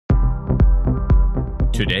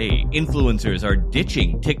Today, influencers are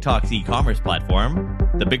ditching TikTok's e-commerce platform.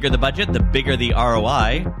 The bigger the budget, the bigger the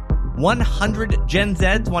ROI. 100 Gen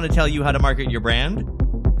Zs want to tell you how to market your brand.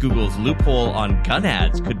 Google's loophole on gun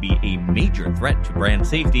ads could be a major threat to brand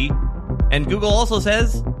safety. And Google also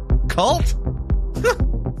says, cult?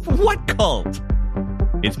 What cult?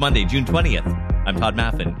 It's Monday, June 20th. I'm Todd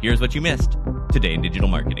Maffin. Here's what you missed today in digital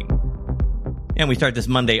marketing. And we start this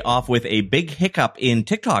Monday off with a big hiccup in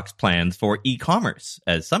TikTok's plans for e-commerce,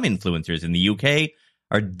 as some influencers in the UK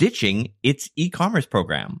are ditching its e-commerce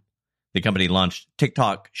program. The company launched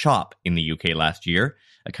TikTok Shop in the UK last year,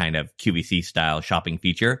 a kind of QVC-style shopping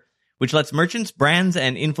feature, which lets merchants, brands,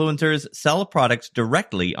 and influencers sell products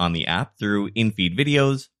directly on the app through in-feed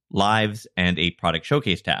videos, lives, and a product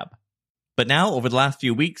showcase tab. But now, over the last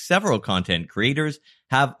few weeks, several content creators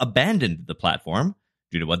have abandoned the platform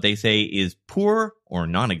due to what they say is poor or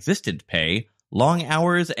non-existent pay, long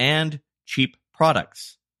hours, and cheap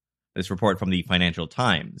products. This report from the Financial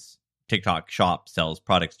Times. TikTok Shop sells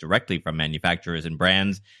products directly from manufacturers and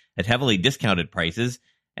brands at heavily discounted prices,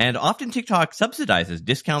 and often TikTok subsidizes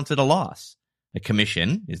discounts at a loss. A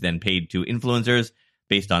commission is then paid to influencers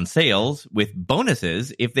based on sales, with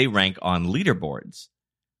bonuses if they rank on leaderboards.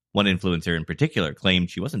 One influencer in particular claimed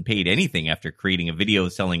she wasn't paid anything after creating a video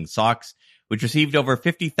selling socks, which received over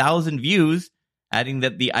 50,000 views, adding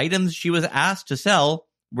that the items she was asked to sell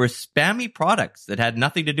were spammy products that had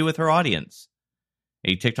nothing to do with her audience.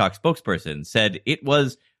 A TikTok spokesperson said it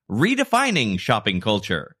was redefining shopping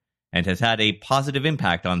culture and has had a positive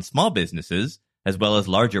impact on small businesses as well as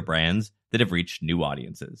larger brands that have reached new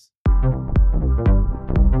audiences.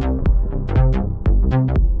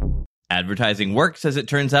 Advertising works, as it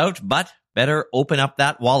turns out, but better open up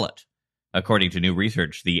that wallet. According to new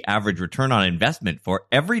research, the average return on investment for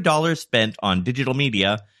every dollar spent on digital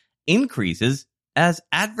media increases as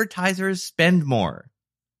advertisers spend more.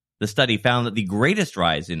 The study found that the greatest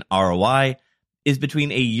rise in ROI is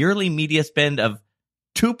between a yearly media spend of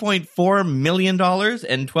 $2.4 million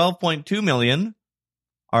and $12.2 million.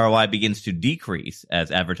 ROI begins to decrease as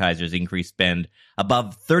advertisers increase spend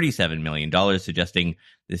above $37 million, suggesting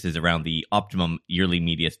this is around the optimum yearly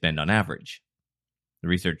media spend on average. The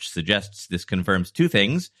research suggests this confirms two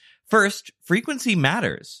things. First, frequency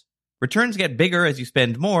matters. Returns get bigger as you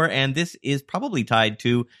spend more, and this is probably tied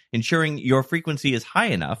to ensuring your frequency is high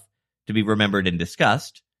enough to be remembered and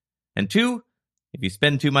discussed. And two, if you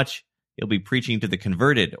spend too much, you'll be preaching to the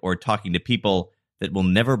converted or talking to people that will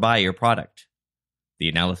never buy your product. The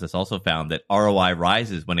analysis also found that ROI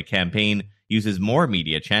rises when a campaign uses more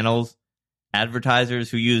media channels. Advertisers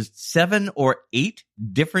who used 7 or 8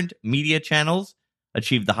 different media channels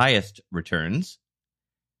achieved the highest returns.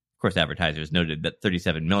 Of course, advertisers noted that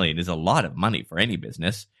 $37 million is a lot of money for any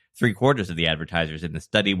business. 3/4 of the advertisers in the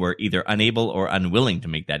study were either unable or unwilling to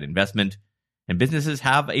make that investment, and businesses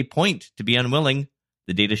have a point to be unwilling.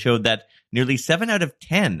 The data showed that nearly 7 out of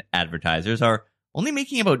 10 advertisers are only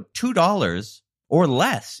making about $2 or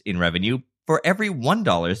less in revenue for every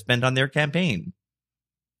 $1 spent on their campaign.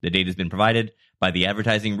 The data has been provided by the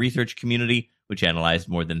advertising research community, which analyzed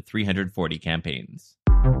more than 340 campaigns.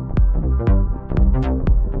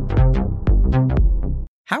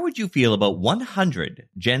 How would you feel about 100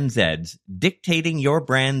 Gen Zs dictating your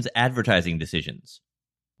brand's advertising decisions?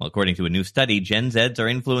 Well, according to a new study, Gen Zs are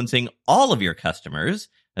influencing all of your customers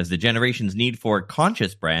as the generation's need for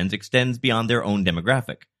conscious brands extends beyond their own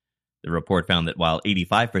demographic. The report found that while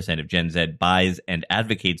 85% of Gen Z buys and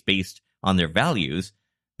advocates based on their values,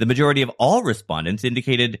 the majority of all respondents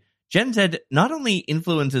indicated Gen Z not only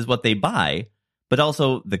influences what they buy, but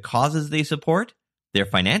also the causes they support, their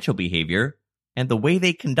financial behavior, and the way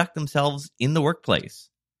they conduct themselves in the workplace.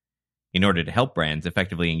 In order to help brands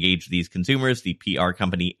effectively engage these consumers, the PR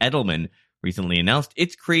company Edelman recently announced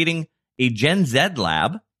it's creating a Gen Z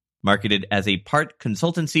lab, marketed as a part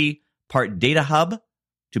consultancy, part data hub,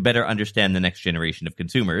 to better understand the next generation of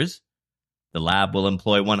consumers. The lab will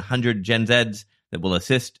employ 100 Gen Zs that will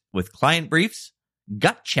assist with client briefs,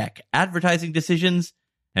 gut check advertising decisions,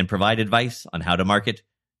 and provide advice on how to market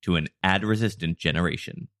to an ad-resistant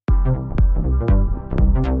generation.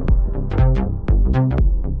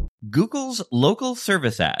 Google's local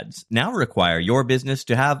service ads now require your business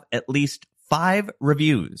to have at least 5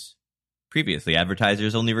 reviews. Previously,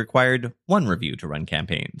 advertisers only required 1 review to run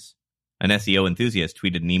campaigns. An SEO enthusiast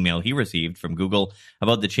tweeted an email he received from Google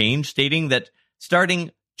about the change, stating that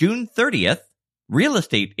starting June 30th, real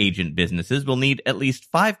estate agent businesses will need at least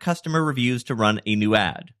 5 customer reviews to run a new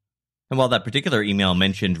ad. And while that particular email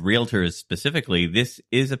mentioned realtors specifically, this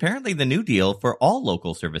is apparently the new deal for all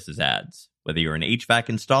local services ads, whether you're an HVAC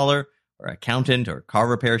installer or accountant or car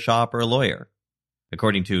repair shop or a lawyer.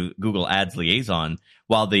 According to Google Ads Liaison,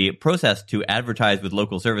 while the process to advertise with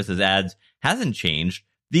local services ads hasn't changed,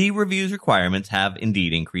 the reviews requirements have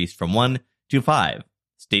indeed increased from 1 to 5,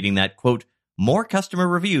 stating that, quote, more customer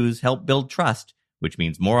reviews help build trust, which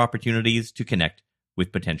means more opportunities to connect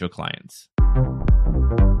with potential clients.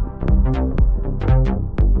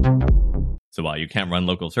 So while you can't run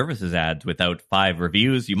local services ads without 5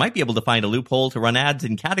 reviews, you might be able to find a loophole to run ads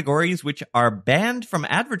in categories which are banned from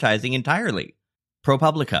advertising entirely.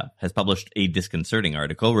 ProPublica has published a disconcerting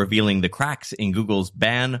article revealing the cracks in Google's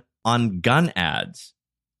ban on gun ads.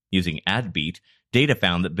 Using AdBeat, data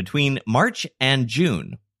found that between March and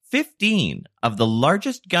June, 15 of the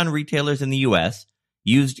largest gun retailers in the US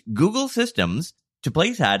used Google systems to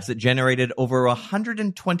place ads that generated over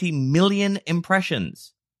 120 million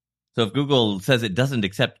impressions. So if Google says it doesn't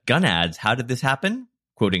accept gun ads, how did this happen?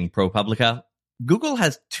 Quoting ProPublica, Google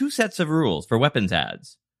has 2 sets of rules for weapons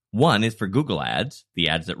ads. One is for Google Ads, the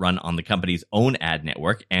ads that run on the company's own ad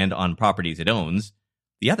network and on properties it owns.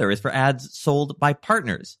 The other is for ads sold by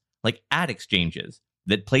partners, like ad exchanges,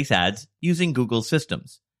 that place ads using Google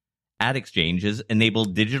systems. Ad exchanges enable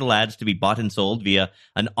digital ads to be bought and sold via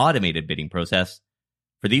an automated bidding process.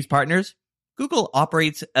 For these partners, Google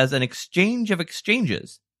operates as an exchange of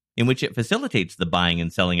exchanges, in which it facilitates the buying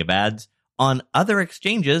and selling of ads on other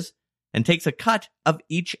exchanges and takes a cut of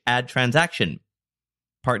each ad transaction.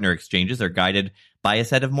 Partner exchanges are guided by a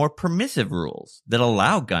set of more permissive rules that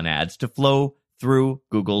allow gun ads to flow through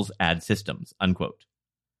Google's ad systems, unquote.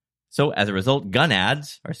 So as a result, gun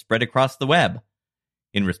ads are spread across the web.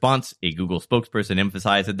 In response, a Google spokesperson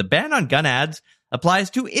emphasized that the ban on gun ads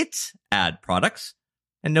applies to its ad products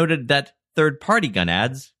and noted that third-party gun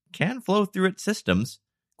ads can flow through its systems.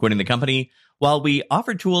 Quoting the company, while we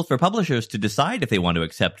offer tools for publishers to decide if they want to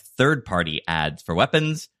accept third-party ads for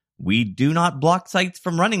weapons, we do not block sites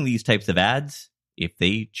from running these types of ads if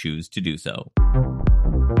they choose to do so.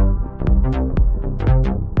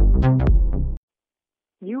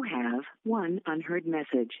 You have one unheard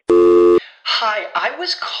message. Hi, I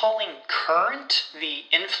was calling Current, the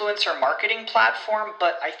influencer marketing platform,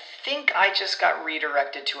 but I think I just got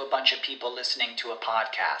redirected to a bunch of people listening to a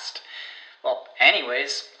podcast. Well,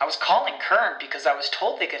 anyways, I was calling Current because I was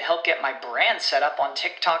told they could help get my brand set up on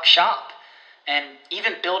TikTok Shop, and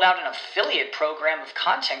even build out an affiliate program of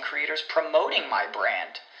content creators promoting my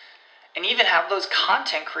brand, and even have those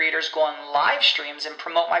content creators go on live streams and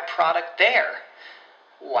promote my product there.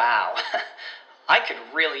 Wow, I could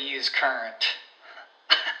really use Current.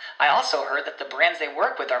 I also heard that the brands they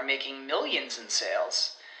work with are making millions in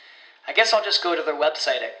sales. I guess I'll just go to their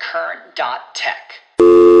website at current.tech.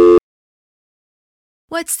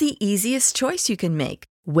 What's the easiest choice you can make?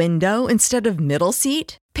 Window instead of middle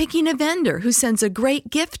seat? Picking a vendor who sends a great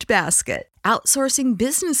gift basket? Outsourcing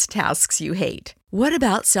business tasks you hate? What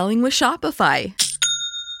about selling with Shopify?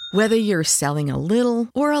 Whether you're selling a little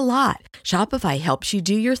or a lot, Shopify helps you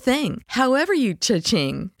do your thing, however you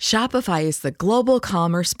cha-ching. Shopify is the global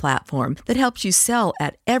commerce platform that helps you sell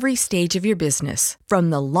at every stage of your business. From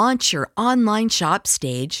the launch your online shop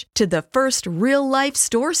stage to the first real-life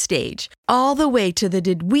store stage, all the way to the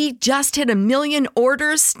did we just hit 1 million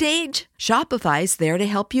orders stage. Shopify's there to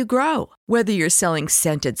help you grow. Whether you're selling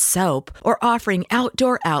scented soap or offering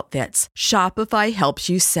outdoor outfits, Shopify helps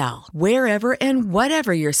you sell. Wherever and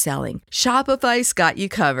whatever you're selling, Shopify's got you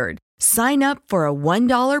covered. Sign up for a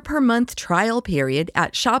 $1 per month trial period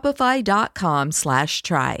at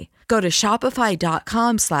shopify.com/try. Go to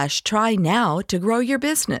shopify.com/try now to grow your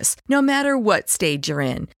business, no matter what stage you're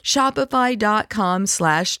in.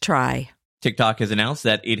 Shopify.com/try. TikTok has announced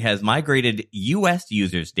that it has migrated U.S.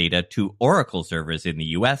 users' data to Oracle servers in the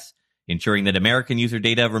U.S., ensuring that American user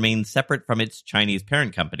data remains separate from its Chinese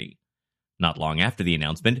parent company. Not long after the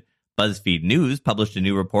announcement, BuzzFeed News published a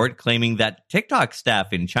new report claiming that TikTok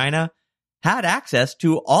staff in China had access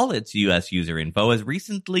to all its U.S. user info as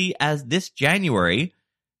recently as this January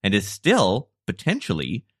and is still,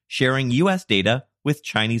 potentially, sharing U.S. data with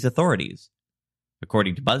Chinese authorities.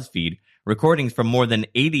 According to BuzzFeed, recordings from more than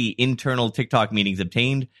 80 internal TikTok meetings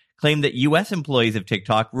obtained claim that U.S. employees of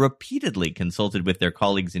TikTok repeatedly consulted with their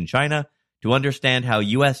colleagues in China to understand how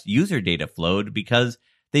U.S. user data flowed because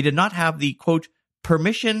they did not have the, quote,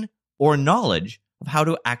 permission or knowledge of how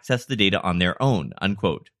to access the data on their own,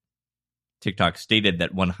 unquote. TikTok stated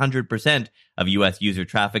that 100% of U.S. user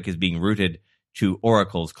traffic is being routed to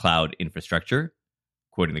Oracle's cloud infrastructure.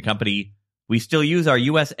 Quoting the company, "We still use our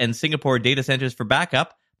U.S. and Singapore data centers for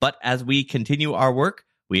backup, but as we continue our work,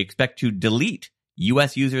 we expect to delete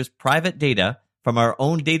U.S. users' private data from our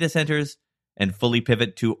own data centers and fully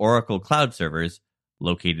pivot to Oracle cloud servers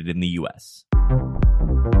located in the U.S.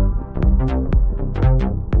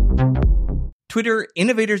 Twitter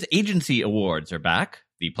Innovators Agency Awards are back.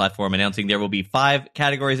 The platform announcing there will be 5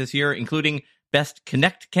 categories this year, including Best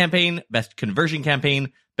Connect Campaign, Best Conversion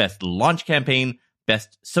Campaign, Best Launch Campaign,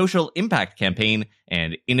 Best Social Impact Campaign,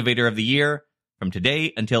 and Innovator of the Year. From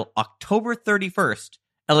today until October 31st,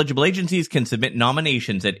 eligible agencies can submit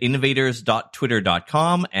nominations at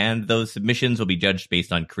innovators.twitter.com, and those submissions will be judged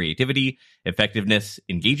based on creativity, effectiveness,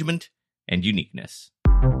 engagement, and uniqueness.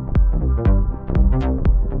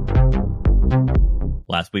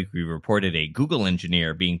 Last week, we reported a Google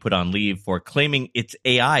engineer being put on leave for claiming its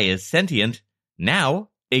AI is sentient. Now,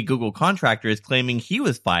 a Google contractor is claiming he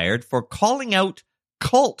was fired for calling out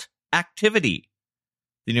cult activity.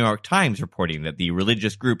 The New York Times reporting that the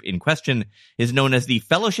religious group in question is known as the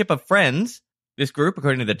Fellowship of Friends. This group,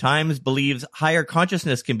 according to the Times, believes higher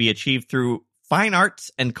consciousness can be achieved through fine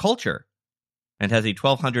arts and culture, and has a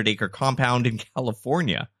 1,200-acre compound in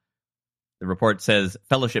California. The report says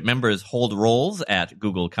fellowship members hold roles at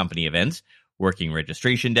Google company events, working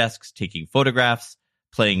registration desks, taking photographs,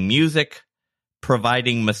 playing music,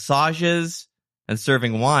 providing massages, and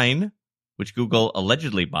serving wine, which Google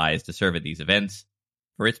allegedly buys to serve at these events.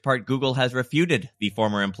 For its part, Google has refuted the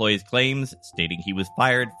former employee's claims, stating he was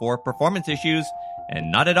fired for performance issues,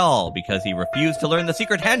 and not at all because he refused to learn the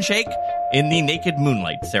secret handshake in the naked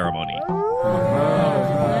moonlight ceremony.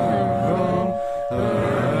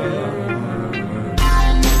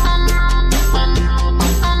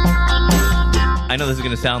 I know this is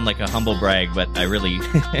going to sound like a humble brag, but I really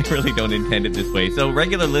don't intend it this way. So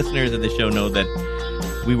regular listeners of the show know that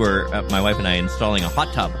we were, my wife and I, installing a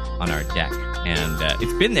hot tub on our deck. And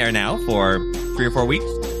it's been there now for 3 or 4 weeks.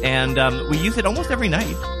 And we use it almost every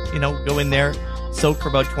night. You know, go in there, soak for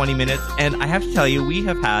about 20 minutes. And I have to tell you, we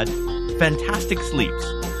have had fantastic sleeps.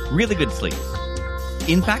 Really good sleeps.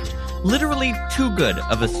 In fact, literally too good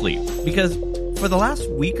of a sleep. Because for the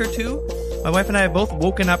last week or two, my wife and I have both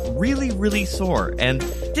woken up really, really sore, and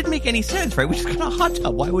it didn't make any sense, right? We just got a hot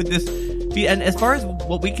tub. Why would this be? And as far as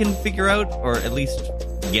what we can figure out, or at least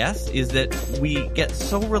guess, is that we get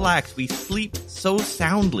so relaxed, we sleep so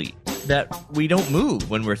soundly that we don't move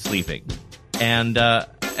when we're sleeping. And so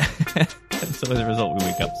as a result, we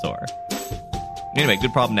wake up sore. Anyway,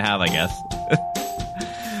 good problem to have, I guess.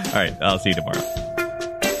 All right, I'll see you tomorrow.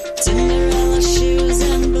 Cinderella shoes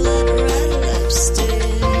and blood red lipstick.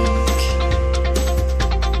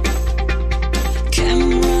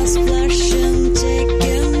 Cameras flashing,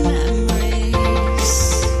 taking memories.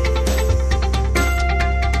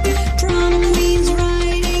 Prom queens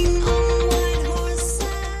riding on white horses.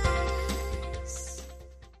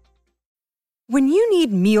 When you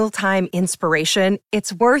need mealtime inspiration,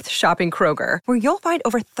 it's worth shopping Kroger, where you'll find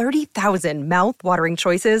over 30,000 mouth-watering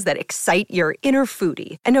choices that excite your inner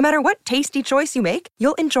foodie. And no matter what tasty choice you make,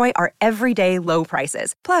 you'll enjoy our everyday low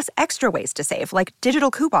prices, plus extra ways to save, like digital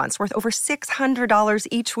coupons worth over $600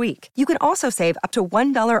 each week. You can also save up to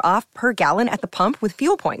 $1 off per gallon at the pump with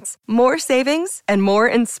fuel points. More savings and more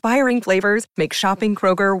inspiring flavors make shopping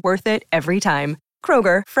Kroger worth it every time.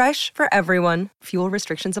 Kroger, fresh for everyone. Fuel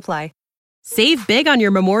restrictions apply. Save big on your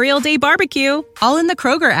Memorial Day barbecue, all in the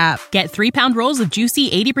Kroger app. Get 3-pound rolls of juicy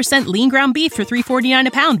 80% lean ground beef for $3.49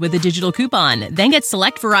 a pound with a digital coupon. Then get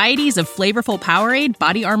select varieties of flavorful Powerade,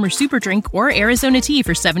 Body Armor Super Drink, or Arizona tea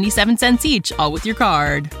for 77 cents each, all with your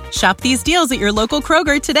card. Shop these deals at your local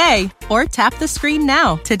Kroger today, or tap the screen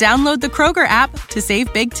now to download the Kroger app to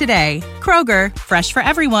save big today. Kroger, fresh for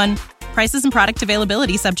everyone. Prices and product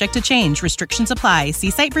availability subject to change. Restrictions apply. See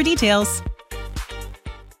site for details.